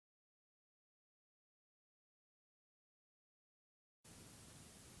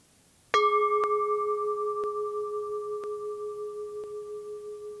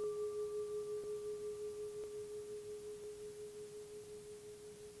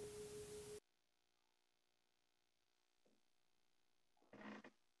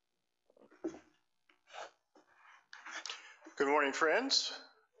morning, friends.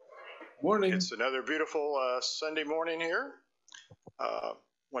 Morning. It's another beautiful Sunday morning here.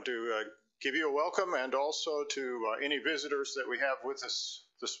 Want to give you a welcome, and also to any visitors that we have with us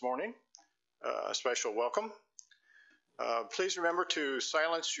this morning, a special welcome. Please remember to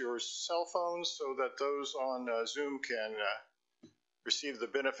silence your cell phones so that those on Zoom can receive the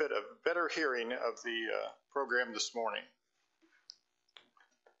benefit of better hearing of the program this morning.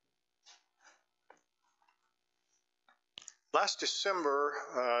 Last December,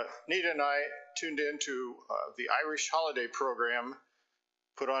 Nita and I tuned into the Irish holiday program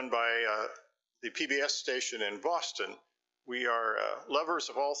put on by the PBS station in Boston. We are lovers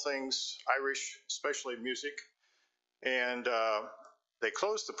of all things Irish, especially music, and they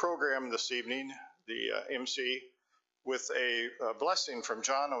closed the program this evening, the MC, with a blessing from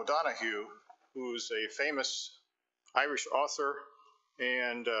John O'Donoghue, who's a famous Irish author,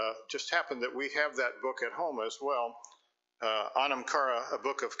 and just happened that we have that book at home as well. Anam Cara, a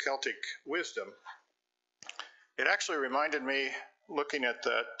book of Celtic wisdom. It actually reminded me, looking at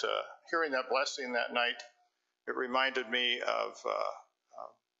that, hearing that blessing that night, it reminded me of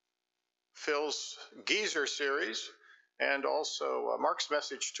Phil's Geezer series and also Mark's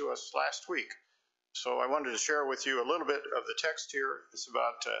message to us last week. So I wanted to share with you a little bit of the text here. It's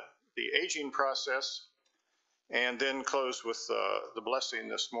about the aging process, and then close with the blessing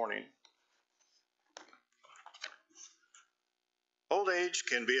this morning. Old age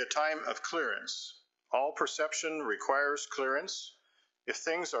can be a time of clearance. All perception requires clearance. If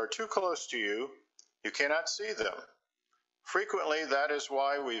things are too close to you, you cannot see them. Frequently, that is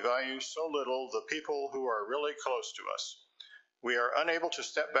why we value so little the people who are really close to us. We are unable to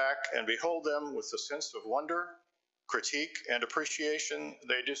step back and behold them with the sense of wonder, critique, and appreciation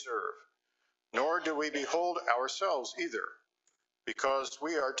they deserve. Nor do we behold ourselves either, because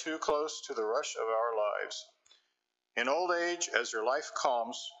we are too close to the rush of our lives. In old age, as your life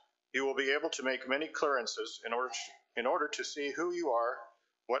calms, you will be able to make many clearances in order to see who you are,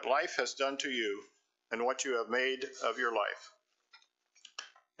 what life has done to you, and what you have made of your life.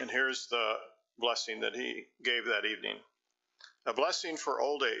 And here's the blessing that he gave that evening. A blessing for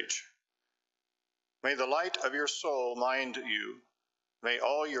old age. May the light of your soul mind you. May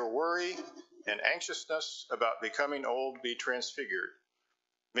all your worry and anxiousness about becoming old be transfigured.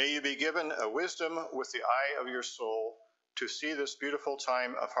 May you be given a wisdom with the eye of your soul to see this beautiful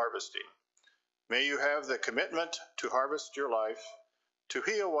time of harvesting. May you have the commitment to harvest your life, to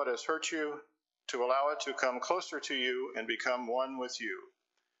heal what has hurt you, to allow it to come closer to you and become one with you.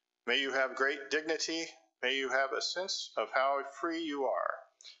 May you have great dignity. May you have a sense of how free you are.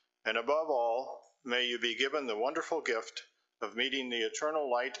 And above all, may you be given the wonderful gift of meeting the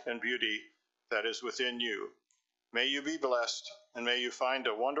eternal light and beauty that is within you. May you be blessed, and may you find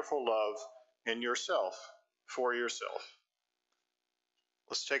a wonderful love in yourself, for yourself.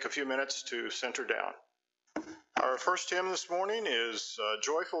 Let's take a few minutes to center down. Our first hymn this morning is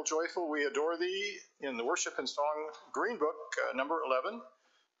Joyful, Joyful, We Adore Thee, in the Worship and Song Green Book, number 11.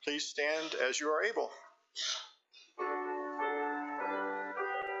 Please stand as you are able.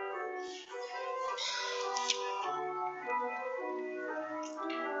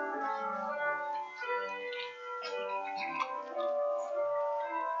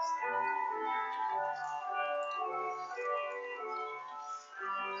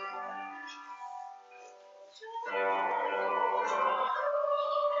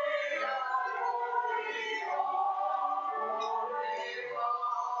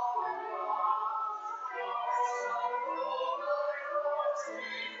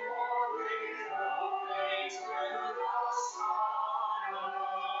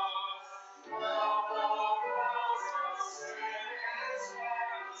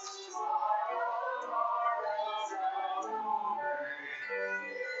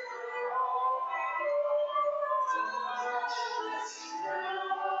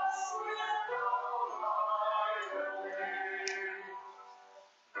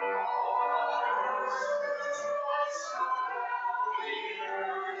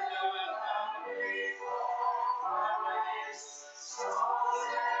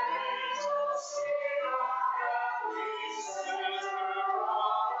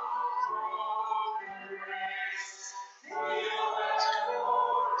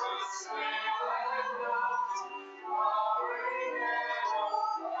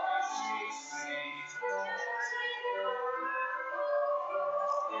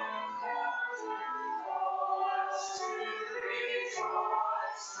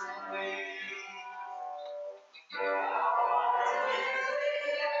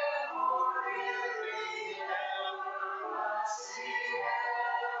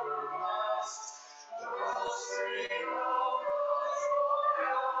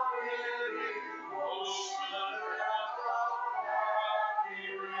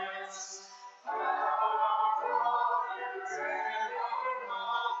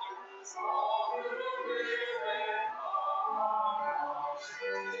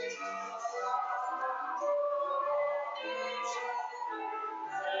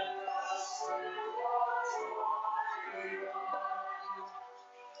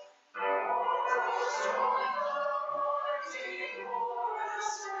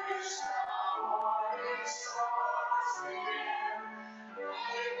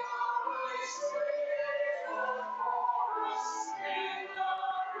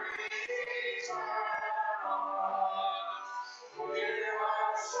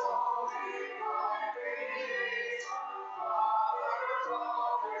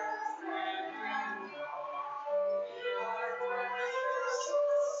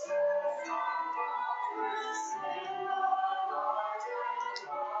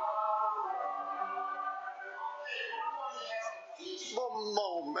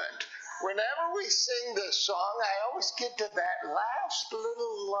 Moment. Whenever we sing this song, I always get to that last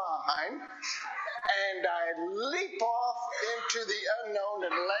little line, and I leap off into the unknown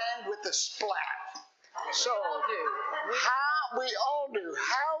and land with a splat. So, we all do.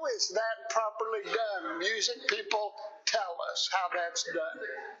 How is that properly done? Music people, tell us how that's done.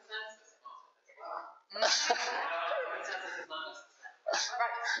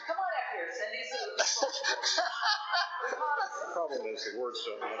 Right. Come on up here, Cindy. The problem is the words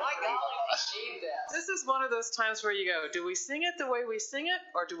don't match. My golly, we need this. This is one of those times where you go, do we sing it the way we sing it,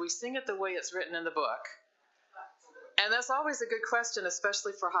 or do we sing it the way it's written in the book? And that's always a good question,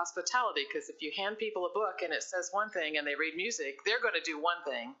 especially for hospitality, because if you hand people a book and it says one thing and they read music, they're going to do one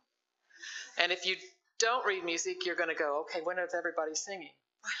thing. And if you don't read music, you're going to go, okay, when is everybody singing?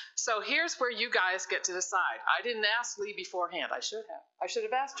 So here's where you guys get to decide. I didn't ask Lee beforehand. I should have. I should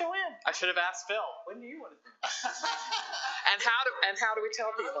have asked Joanne. I should have asked Phil. When do you want to sing? And how do we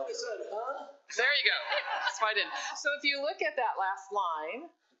tell people? There you go. That's why I didn't. So if you look at that last line,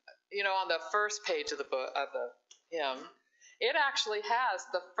 on the first page of the book of the hymn, it actually has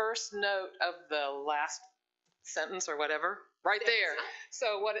the first note of the last sentence or whatever right there.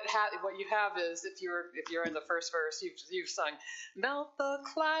 So what you have is, if you're in the first verse, you've sung, melt the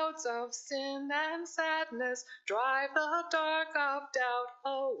clouds of sin and sadness, drive the dark of doubt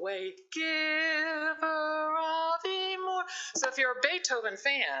away, giver of more. So if you're a Beethoven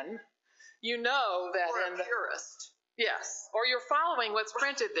fan, you know that Or a purist. Yes, or you're following what's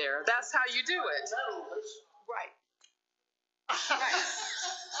printed there. That's how you do it. Right. Right.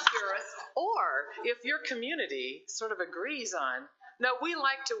 Purist. Or if your community sort of agrees on, no, we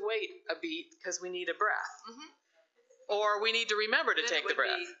like to wait a beat because we need a breath. Mm-hmm. Or we need to remember to take the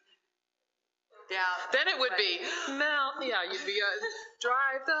breath. Then it would be, you'd be,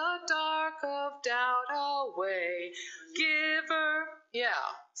 drive the dark of doubt away, giver. Yeah.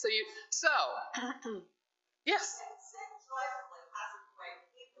 So, yes.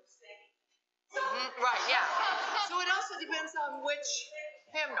 Right, yeah. So it also depends on which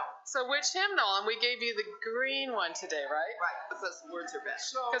hymnal. So which hymnal? And we gave you the green one today, right? Right, because the words are better.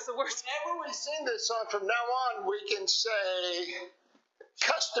 So Because the words. whenever we sing this song from now on, we can say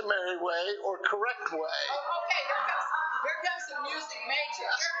customary way or correct way. Oh, okay, here comes the music major.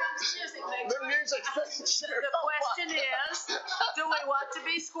 The music major. The question is, do we want to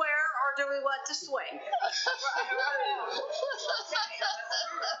be square or do we want to swing?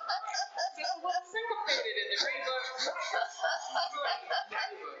 Syncopated in the green book.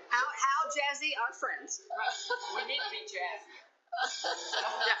 How jazzy are friends? We need to be jazzy.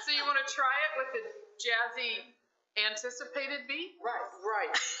 Yeah, so you want to try it with the jazzy anticipated beat?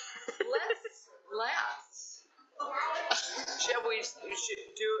 Right. Let's. Shall we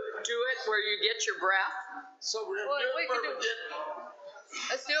do it where you get your breath? So we're going to do it where we get...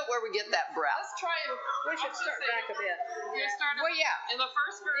 Let's do it where we get that breath. Let's try it. We should start back a bit. You start Well, yeah. in the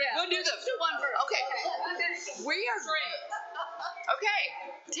first verse. Yeah. We'll do one verse. Okay. We are. Straight. Okay.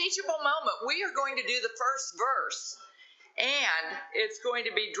 Teachable moment. We are going to do the first verse, and it's going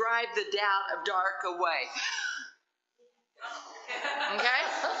to be drive the doubt of dark away. Okay?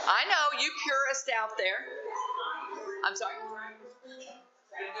 I know you purists out there. I'm sorry.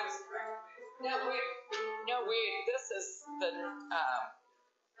 No, this is the.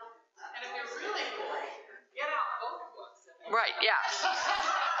 And if you're really bored, get out both books. Right, yeah.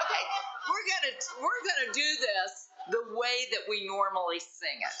 Okay, we're gonna do this the way that we normally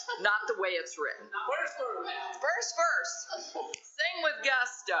sing it, not the way it's written. First verse. First verse. Sing with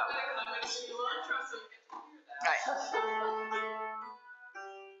gusto. Right.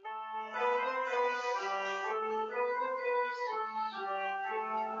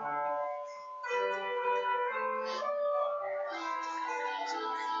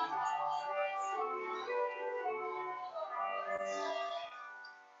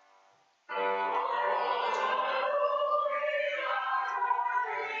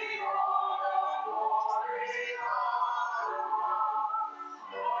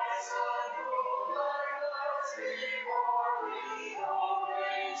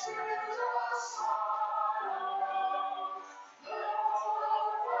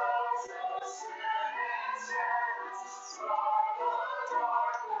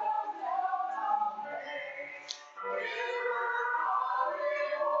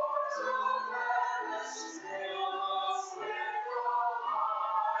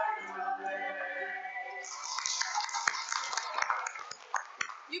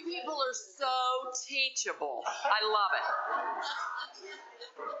 You people are so teachable. I love it.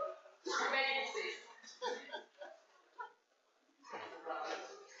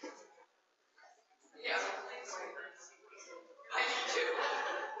 Yeah. I do too.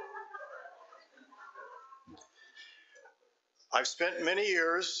 I've spent many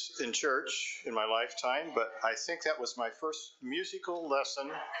years in church in my lifetime, but I think that was my first musical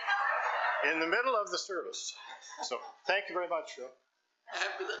lesson in the middle of the service. So thank you very much, Phil.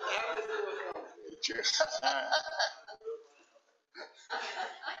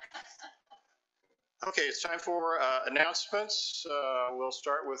 Okay, it's time for announcements. We'll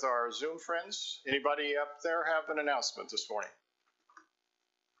start with our Zoom friends. Anybody up there have an announcement this morning?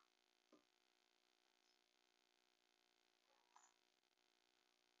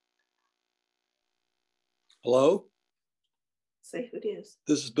 Hello? Say who it is.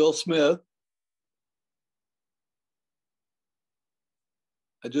 This is Bill Smith.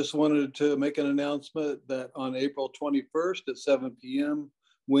 I just wanted to make an announcement that on April 21st at 7 p.m.,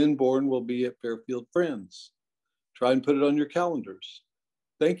 Winborn will be at Fairfield Friends. Try and put it on your calendars.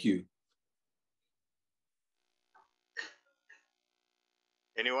 Thank you.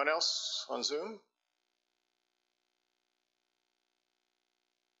 Anyone else on Zoom?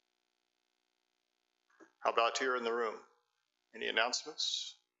 How about here in the room? Any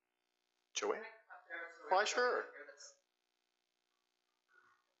announcements? Joanne? Why, sure.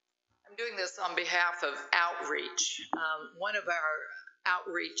 I'm doing this on behalf of Outreach. One of our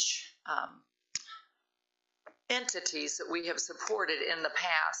outreach entities that we have supported in the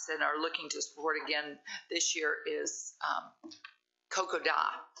past and are looking to support again this year is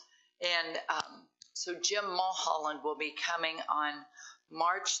Kokoda. And so Jim Mulholland will be coming on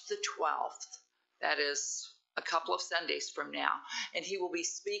March the 12th. That is a couple of Sundays from now. And he will be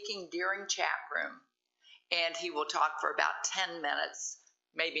speaking during chat room. And he will talk for about 10 minutes,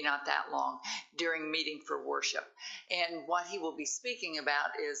 maybe not that long, during meeting for worship. And what he will be speaking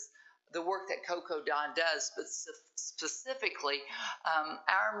about is the work that Kokoda does, but specifically,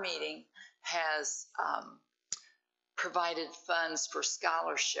 our meeting has provided funds for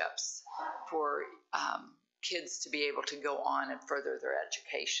scholarships for kids to be able to go on and further their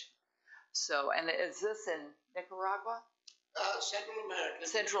education. So, and is this in Nicaragua? Central America.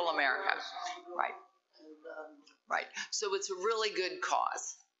 Central America, right. Right. So it's a really good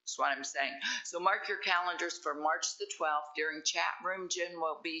cause. That's what I'm saying. So mark your calendars for March the 12th. During chat room, Jim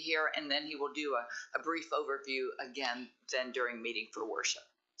will be here, and then he will do a brief overview again then during meeting for worship.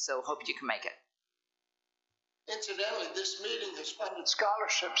 So hope you can make it. Incidentally, this meeting has funded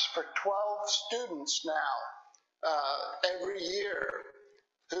scholarships for 12 students now every year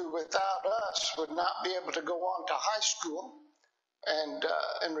who without us would not be able to go on to high school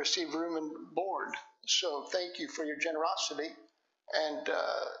and receive room and board. So thank you for your generosity. And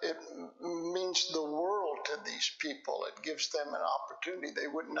it means the world to these people. It gives them an opportunity they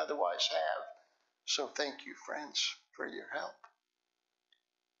wouldn't otherwise have. So thank you, friends, for your help.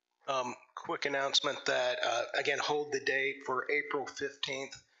 Quick announcement that, again, hold the date for April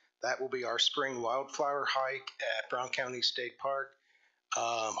 15th. That will be our spring wildflower hike at Brown County State Park.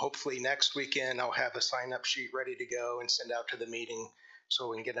 Hopefully next weekend I'll have a sign-up sheet ready to go and send out to the meeting so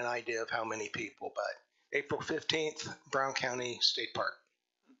we can get an idea of how many people. But April 15th, Brown County State Park.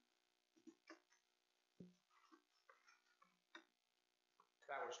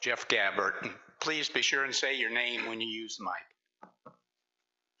 That was Jeff Gabbert. Please be sure and say your name when you use the mic.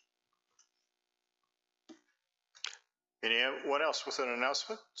 Anyone else with an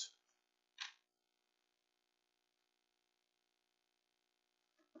announcement?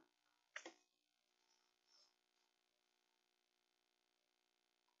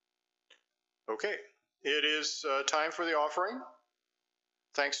 Okay, it is time for the offering.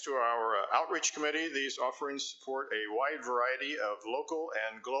 Thanks to our outreach committee, these offerings support a wide variety of local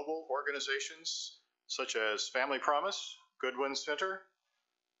and global organizations such as Family Promise, Goodwin Center,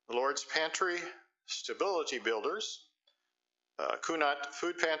 the Lord's Pantry, Stability Builders, Kunat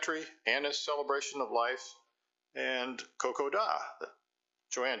Food Pantry, Anna's Celebration of Life, and Kokoda that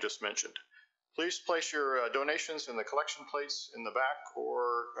Joanne just mentioned. Please place your donations in the collection plates in the back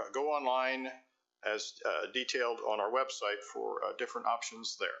or go online as detailed on our website for different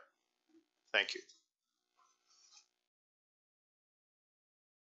options there. Thank you.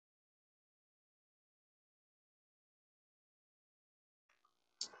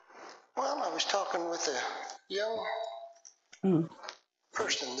 Well, I was talking with a young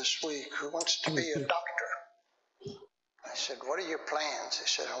person this week who wants to be a doctor. I said, what are your plans? He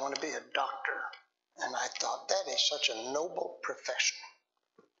said, I want to be a doctor. And I thought, that is such a noble profession.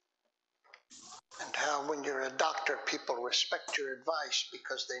 and how when you're a doctor, people respect your advice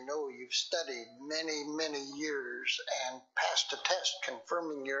because they know you've studied many, many years and passed a test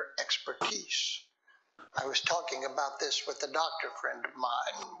confirming your expertise. I was talking about this with a doctor friend of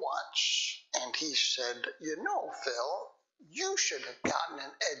mine once, and he said, you know, Phil, you should have gotten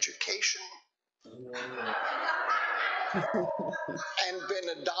an education and been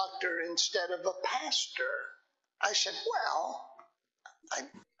a doctor instead of a pastor. I said, well,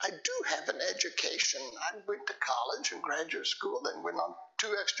 I do have an education. I went to college and graduate school, then went on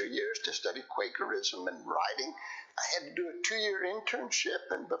 2 extra years to study Quakerism and writing. I had to do a 2-year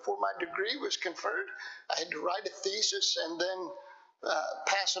internship, and before my degree was conferred, I had to write a thesis and then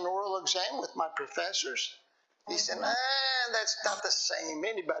pass an oral exam with my professors. He said, that's not the same.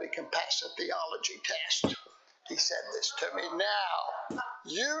 Anybody can pass a theology test. He said this to me. Now,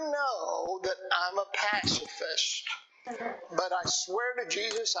 you know that I'm a pacifist, but I swear to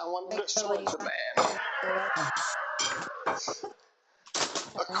Jesus, I wanted to sword the man.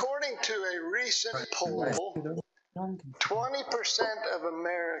 According to a recent poll, 20% of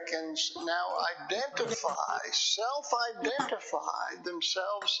Americans now self-identify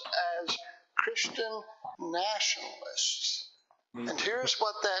themselves as Christian nationalists. And here's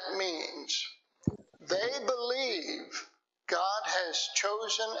what that means. They believe God has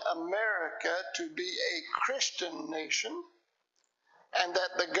chosen America to be a Christian nation, and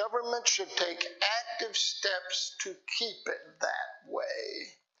that the government should take active steps to keep it that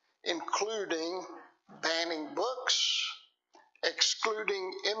way, including banning books,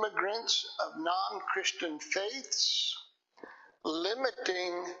 excluding immigrants of non-Christian faiths,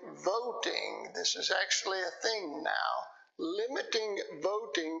 limiting voting. This is actually a thing now, limiting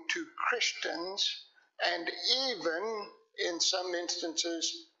voting to Christians and even, in some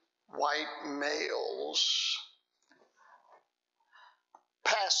instances, white males.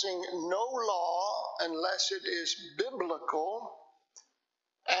 Passing no law unless it is biblical,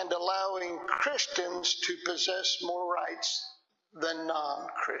 and allowing Christians to possess more rights than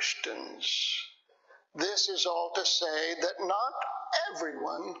non-Christians. This is all to say that not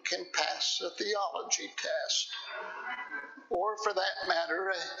everyone can pass a theology test, or for that matter,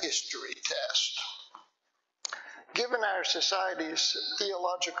 a history test. Given our society's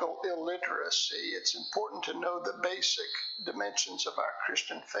theological illiteracy, it's important to know the basic dimensions of our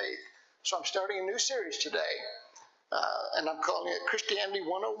Christian faith. So I'm starting a new series today, and I'm calling it Christianity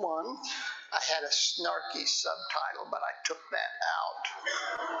 101. I had a snarky subtitle, but I took that out.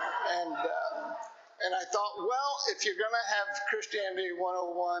 And I thought, well, if you're going to have Christianity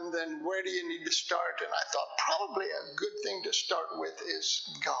 101, then where do you need to start? And I thought probably a good thing to start with is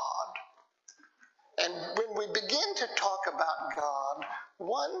God. And when we begin to talk about God,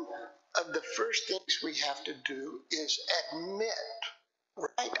 one of the first things we have to do is admit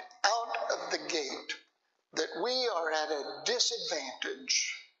right out of the gate that we are at a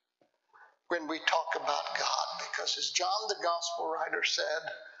disadvantage when we talk about God, because as John the Gospel writer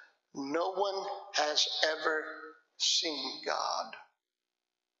said, no one has ever seen God.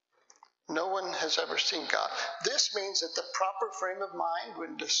 No one has ever seen God. This means that the proper frame of mind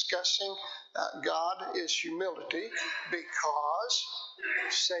when discussing God is humility, because,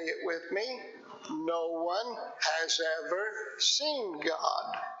 say it with me, no one has ever seen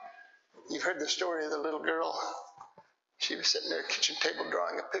God. You've heard the story of the little girl. She was sitting there at the kitchen table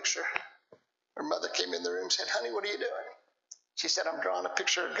drawing a picture. Her mother came in the room and said, honey, what are you doing? She said, I'm drawing a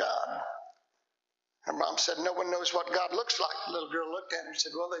picture of God. Her mom said, no one knows what God looks like. The little girl looked at her and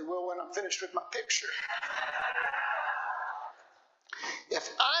said, well, they will when I'm finished with my picture. If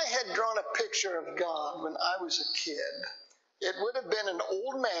I had drawn a picture of God when I was a kid, it would have been an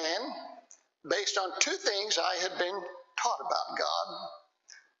old man based on 2 things I had been taught about God.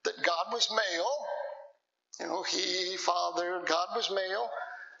 That God was male, he, Father, God was male,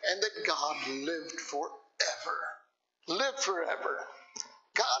 and that God lived forever. Lived forever.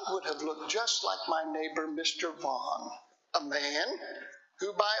 God would have looked just like my neighbor, Mr. Vaughn, a man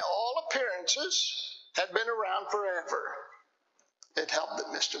who, by all appearances, had been around forever. It helped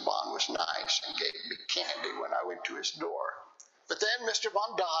that Mr. Vaughn was nice and gave me candy when I went to his door. But then Mr.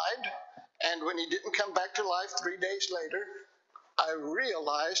 Vaughn died, and when he didn't come back to life 3 days later, I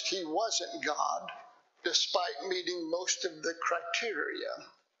realized he wasn't God, despite meeting most of the criteria.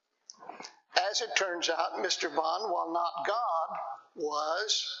 As it turns out, Mr. Vaughn, while not God,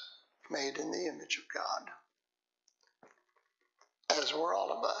 was made in the image of God, as were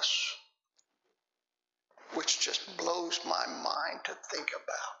all of us, which just blows my mind to think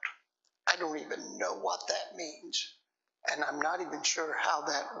about. I don't even know what that means, and I'm not even sure how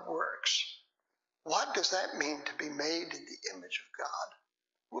that works. What does that mean to be made in the image of God?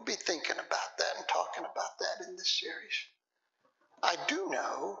 We'll be thinking about that and talking about that in this series. I do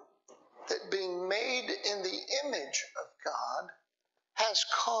know that being made in the image of God has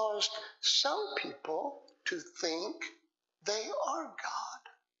caused some people to think they are God.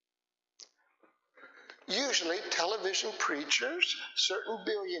 Usually television preachers, certain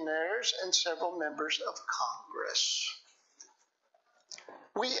billionaires, and several members of Congress.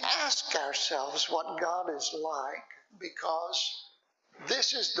 We ask ourselves what God is like because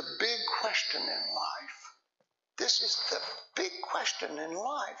this is the big question in life. This is the big question in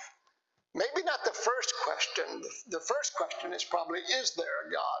life. Maybe not the first question. The first question is probably, is there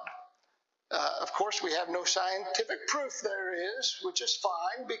a God? Of course, we have no scientific proof there is, which is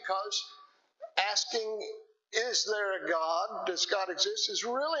fine, because asking, is there a God? Does God exist? Is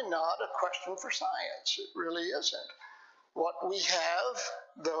really not a question for science. It really isn't. What we have,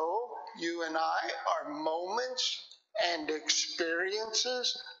 though, you and I, are moments and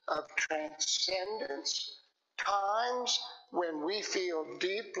experiences of transcendence, times when we feel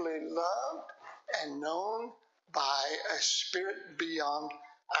deeply loved and known by a spirit beyond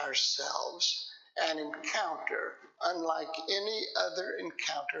ourselves, an encounter unlike any other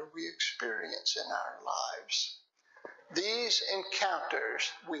encounter we experience in our lives. These encounters,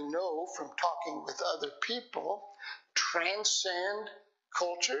 we know from talking with other people, transcend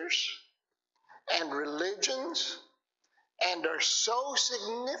cultures and religions and are so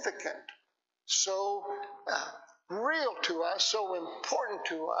significant, so real to us, so important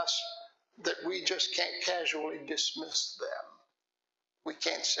to us, that we just can't casually dismiss them. We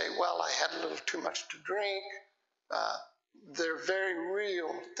can't say, well, I had a little too much to drink. They're very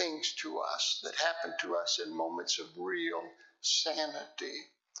real things to us that happen to us in moments of real sanity.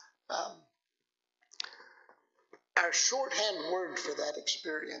 Our shorthand word for that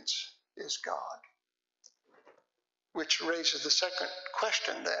experience is God, which raises the second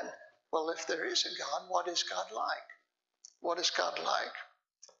question then. Well, if there is a God, what is God like? What is God like?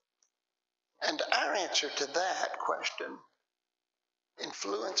 And our answer to that question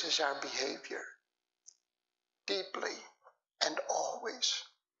influences our behavior deeply and always.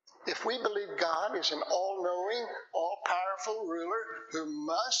 If we believe God is an all-knowing, all-powerful ruler who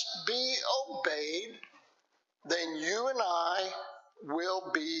must be obeyed, then you and I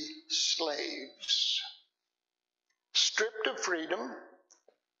will be slaves, stripped of freedom,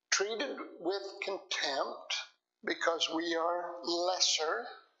 treated with contempt because we are lesser,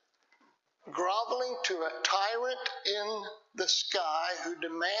 groveling to a tyrant in the sky who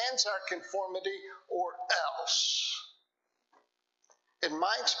demands our conformity or else. In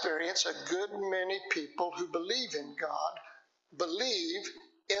my experience, a good many people who believe in God believe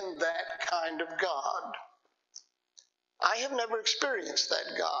in that kind of God. I have never experienced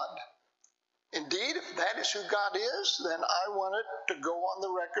that God. Indeed, if that is who God is, then I want it to go on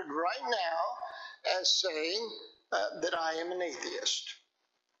the record right now as saying that I am an atheist.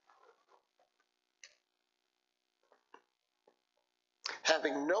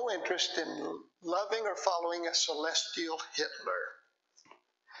 Having no interest in loving or following a celestial Hitler.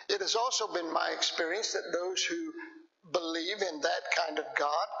 It has also been my experience that those who believe in that kind of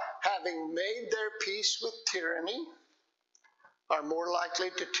God, having made their peace with tyranny, are more likely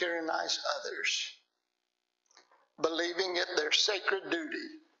to tyrannize others, believing it their sacred duty,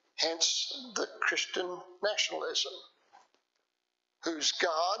 hence the Christian nationalism, whose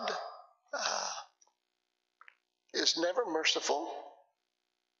God is never merciful,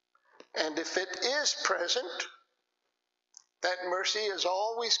 and if it is present, that mercy is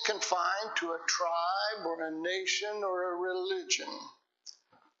always confined to a tribe or a nation or a religion.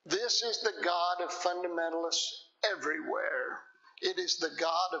 This is the God of fundamentalists everywhere. It is the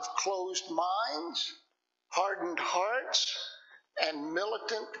God of closed minds, hardened hearts, and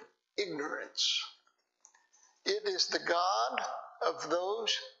militant ignorance. It is the God of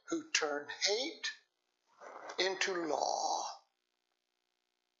those who turn hate into law.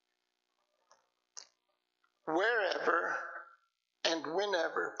 Wherever and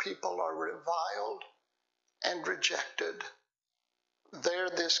whenever people are reviled and rejected, there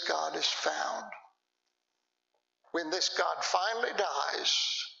this God is found. When this God finally dies,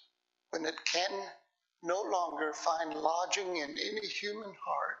 when it can no longer find lodging in any human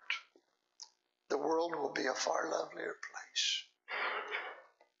heart, the world will be a far lovelier place.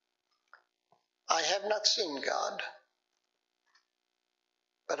 I have not seen God,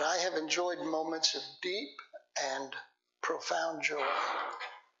 but I have enjoyed moments of deep and profound joy.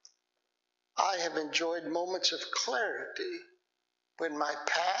 I have enjoyed moments of clarity when my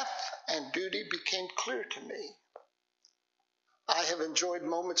path and duty became clear to me. I have enjoyed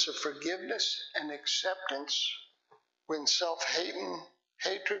moments of forgiveness and acceptance when self-hating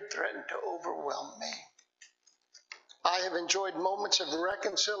hatred threatened to overwhelm me. I have enjoyed moments of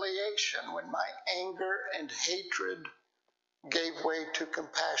reconciliation when my anger and hatred gave way to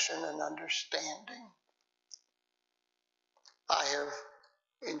compassion and understanding. I have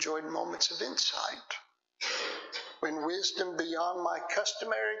enjoyed moments of insight when wisdom beyond my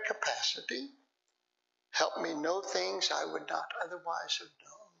customary capacity helped me know things I would not otherwise have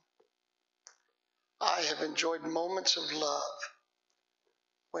known. I have enjoyed moments of love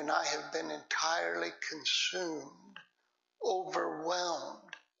when I have been entirely consumed,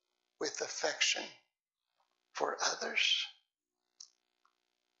 overwhelmed with affection for others.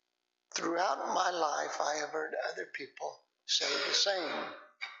 Throughout my life, I have heard other people say the same.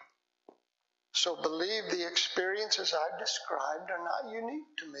 So believe the experiences I've described are not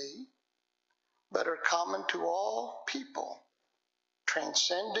unique to me, but are common to all people,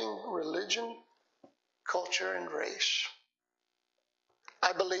 transcending religion, culture, and race.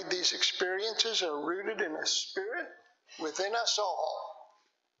 I believe these experiences are rooted in a spirit within us all,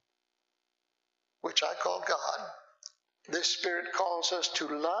 which I call God. This spirit calls us to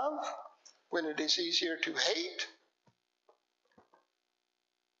love when it is easier to hate,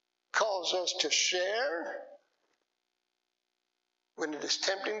 calls us to share when it is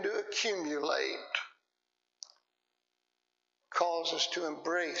tempting to accumulate, calls us to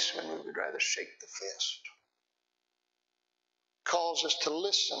embrace when we would rather shake the fist, calls us to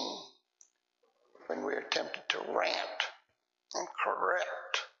listen when we are tempted to rant and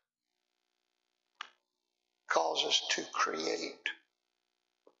correct, calls us to create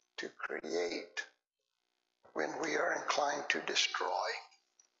when we are inclined to destroy.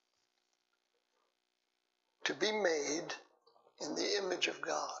 To be made in the image of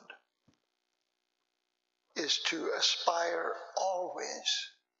God is to aspire always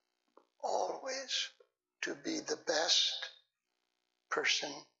to be the best person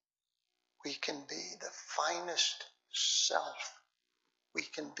we can be, the finest self we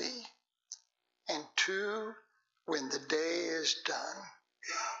can be. And two, when the day is done,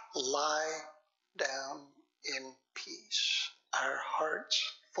 lie down in peace, our hearts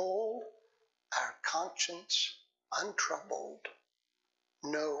full, our conscience untroubled,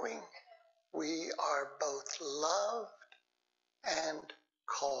 knowing we are both loved and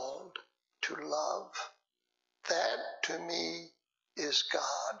called to love. That to me is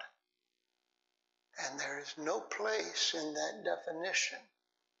God. And there is no place in that definition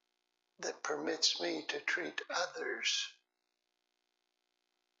that permits me to treat others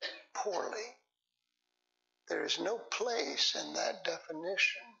poorly. There is no place in that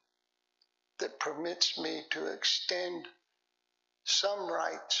definition that permits me to extend some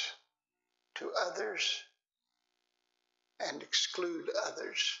rights to others and exclude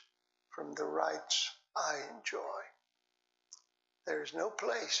others from the rights I enjoy. There is no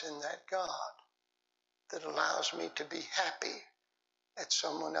place in that God that allows me to be happy at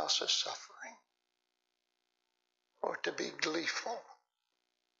someone else's suffering, or to be gleeful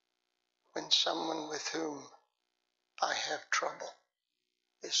when someone with whom I have trouble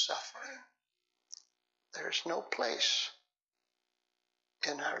is suffering. There is no place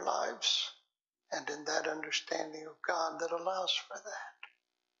in our lives and in that understanding of God that allows for that.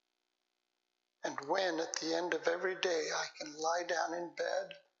 And when at the end of every day I can lie down in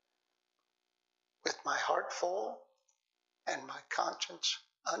bed with my heart full and my conscience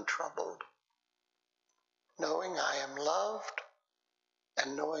untroubled, knowing I am loved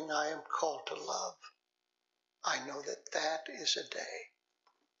and knowing I am called to love, I know that that is a day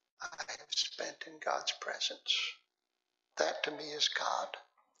I have spent in God's presence. That to me is God,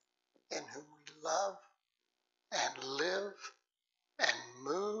 in whom we love and live and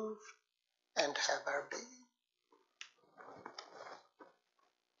move and have our being.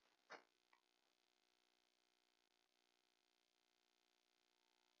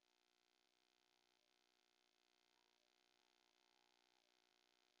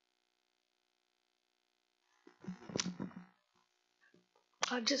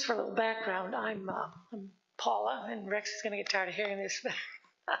 Just for a little background, I'm Paula, and Rex is going to get tired of hearing this.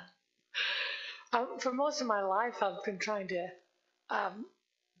 For most of my life, I've been trying to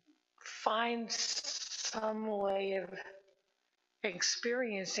find some way of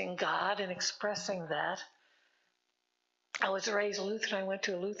experiencing God and expressing that. I was raised Lutheran. I went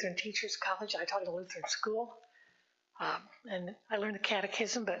to a Lutheran teachers college. I taught at a Lutheran school, and I learned the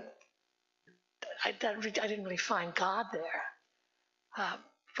catechism, but I didn't really find God there.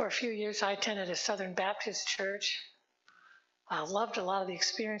 For a few years, I attended a Southern Baptist church. I loved a lot of the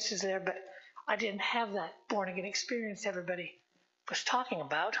experiences there, but I didn't have that born-again experience everybody was talking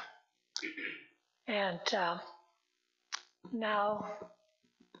about. And now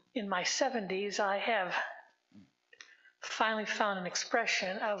in my 70s, I have finally found an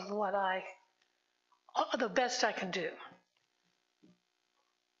expression of the best I can do.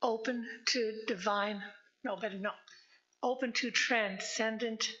 Open to open to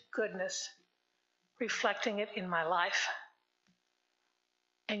transcendent goodness, reflecting it in my life.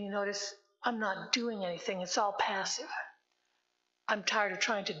 And you notice I'm not doing anything, it's all passive. I'm tired of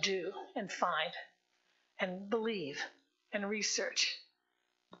trying to do and find and believe and research.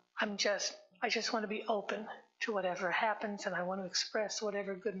 I just want to be open to whatever happens, and I want to express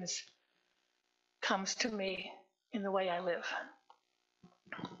whatever goodness comes to me in the way I live.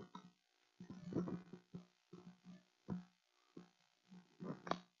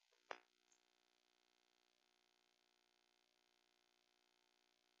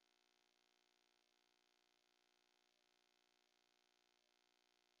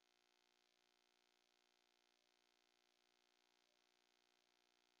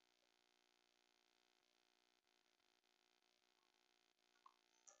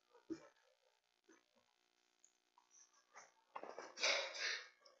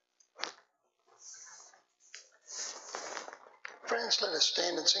 Friends, let us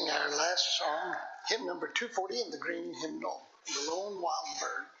stand and sing our last song, hymn number 240 in the green hymnal, The Lone Wild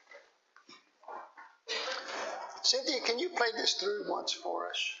Bird. Cynthia, can you play this through once for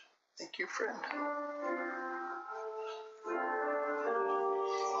us? Thank you, friend.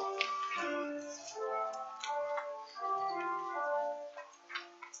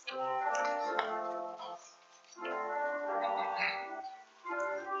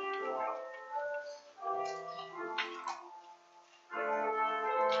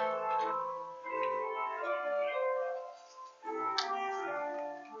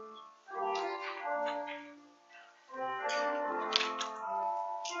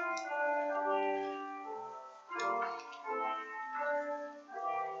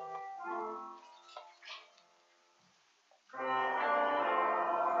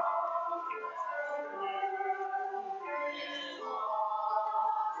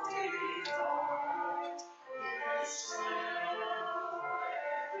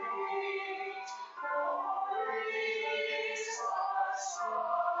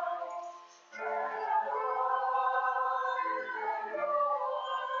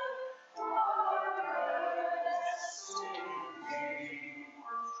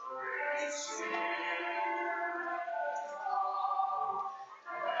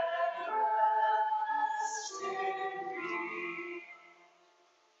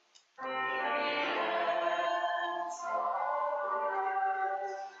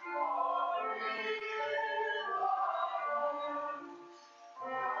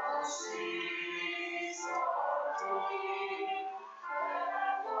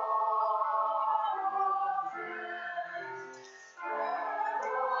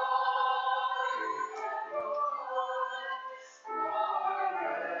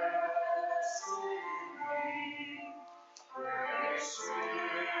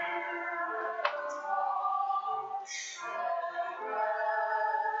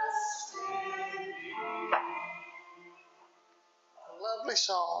 Lovely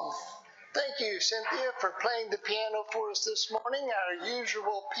song. Thank you, Cynthia, for playing the piano for us this morning. Our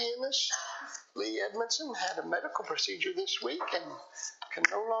usual pianist, Lee Edmondson, had a medical procedure this week and can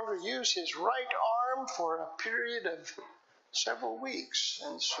no longer use his right arm for a period of several weeks.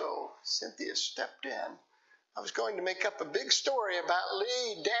 And so Cynthia stepped in. I was going to make up a big story about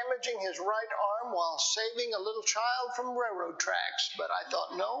Lee damaging his right arm while saving a little child from railroad tracks, but I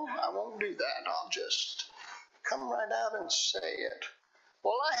thought, no, I won't do that. I'll just come right out and say it.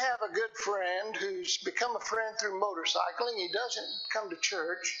 Well, I have a good friend who's become a friend through motorcycling. He doesn't come to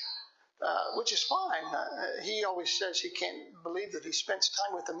church, which is fine. He always says he can't believe that he spends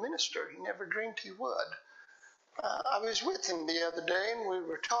time with a minister. He never dreamed he would. I was with him the other day, and we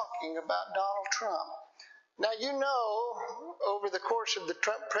were talking about Donald Trump. Now, you know, over the course of the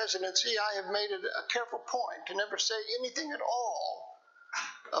Trump presidency, I have made it a careful point to never say anything at all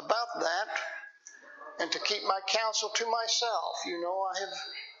about that and to keep my counsel to myself. You know, I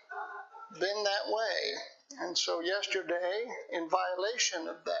have been that way. And so yesterday, in violation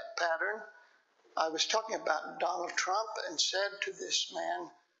of that pattern, I was talking about Donald Trump and said to this man,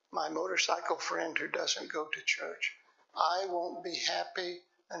 my motorcycle friend who doesn't go to church, I won't be happy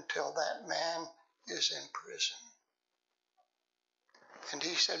until that man is in prison. And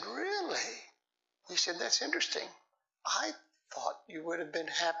he said, really? He said, that's interesting. I thought you would have been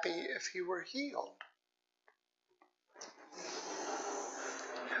happy if he were healed.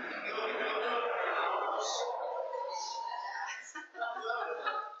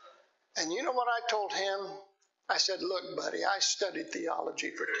 And you know what I told him? I said, look, buddy, I studied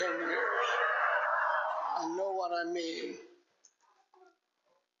theology for 10 years. I know what I mean.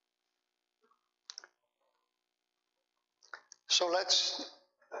 So let's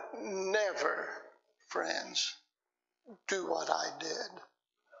never, friends, do what I did.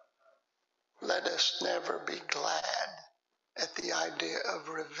 Let us never be glad at the idea of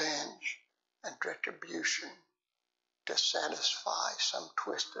revenge and retribution to satisfy some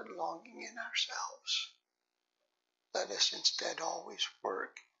twisted longing in ourselves. Let us instead always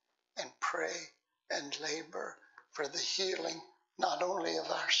work and pray and labor for the healing not only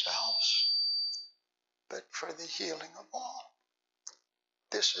of ourselves, but for the healing of all.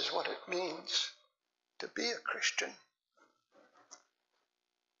 This is what it means to be a Christian.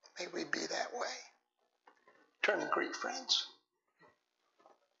 May we be that way. Turn and greet friends.